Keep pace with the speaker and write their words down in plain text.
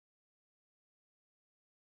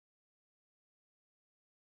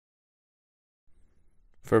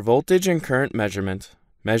For voltage and current measurement,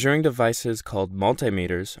 measuring devices called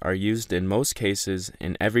multimeters are used in most cases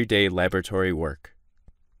in everyday laboratory work.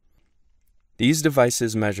 These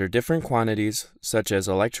devices measure different quantities such as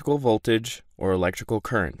electrical voltage or electrical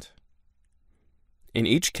current. In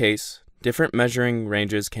each case, different measuring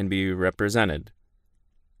ranges can be represented.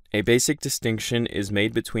 A basic distinction is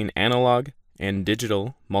made between analog and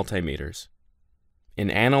digital multimeters. In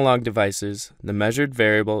analog devices, the measured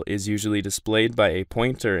variable is usually displayed by a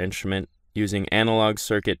pointer instrument using analog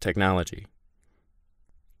circuit technology.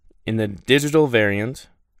 In the digital variant,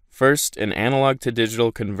 first an analog to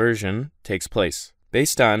digital conversion takes place,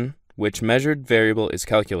 based on which measured variable is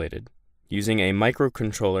calculated, using a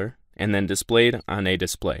microcontroller and then displayed on a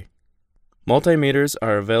display. Multimeters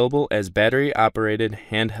are available as battery-operated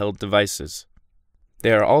handheld devices.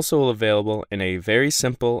 They are also available in a very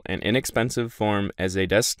simple and inexpensive form as a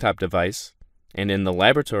desktop device, and in the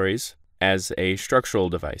laboratories as a structural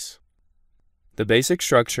device. The basic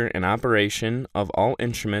structure and operation of all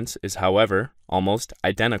instruments is, however, almost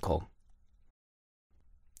identical.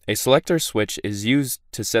 A selector switch is used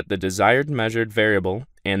to set the desired measured variable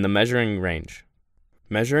and the measuring range.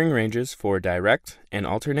 Measuring ranges for direct and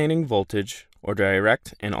alternating voltage or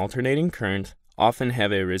direct and alternating current often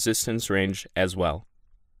have a resistance range as well.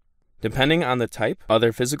 Depending on the type,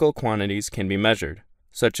 other physical quantities can be measured,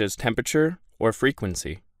 such as temperature or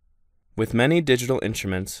frequency. With many digital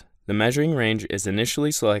instruments, the measuring range is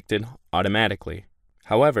initially selected automatically.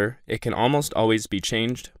 However, it can almost always be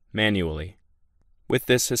changed manually. With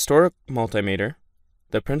this historic multimeter,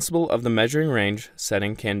 the principle of the measuring range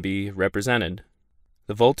setting can be represented.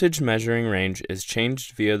 The voltage measuring range is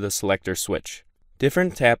changed via the selector switch.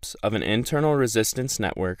 Different taps of an internal resistance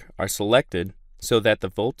network are selected so that the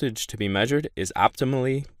voltage to be measured is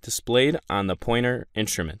optimally displayed on the pointer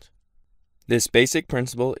instrument. This basic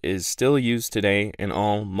principle is still used today in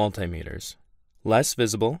all multimeters. Less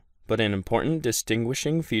visible, but an important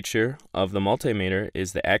distinguishing feature of the multimeter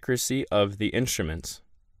is the accuracy of the instruments.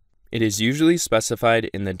 It is usually specified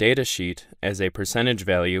in the data sheet as a percentage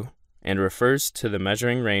value and refers to the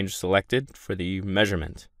measuring range selected for the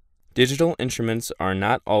measurement. Digital instruments are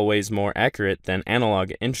not always more accurate than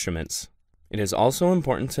analog instruments. It is also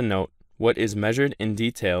important to note what is measured in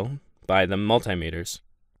detail by the multimeters.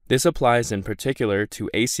 This applies in particular to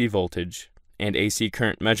AC voltage and AC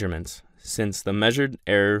current measurements, since the measured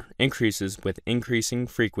error increases with increasing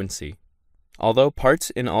frequency. Although parts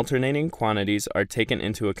in alternating quantities are taken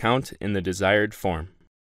into account in the desired form.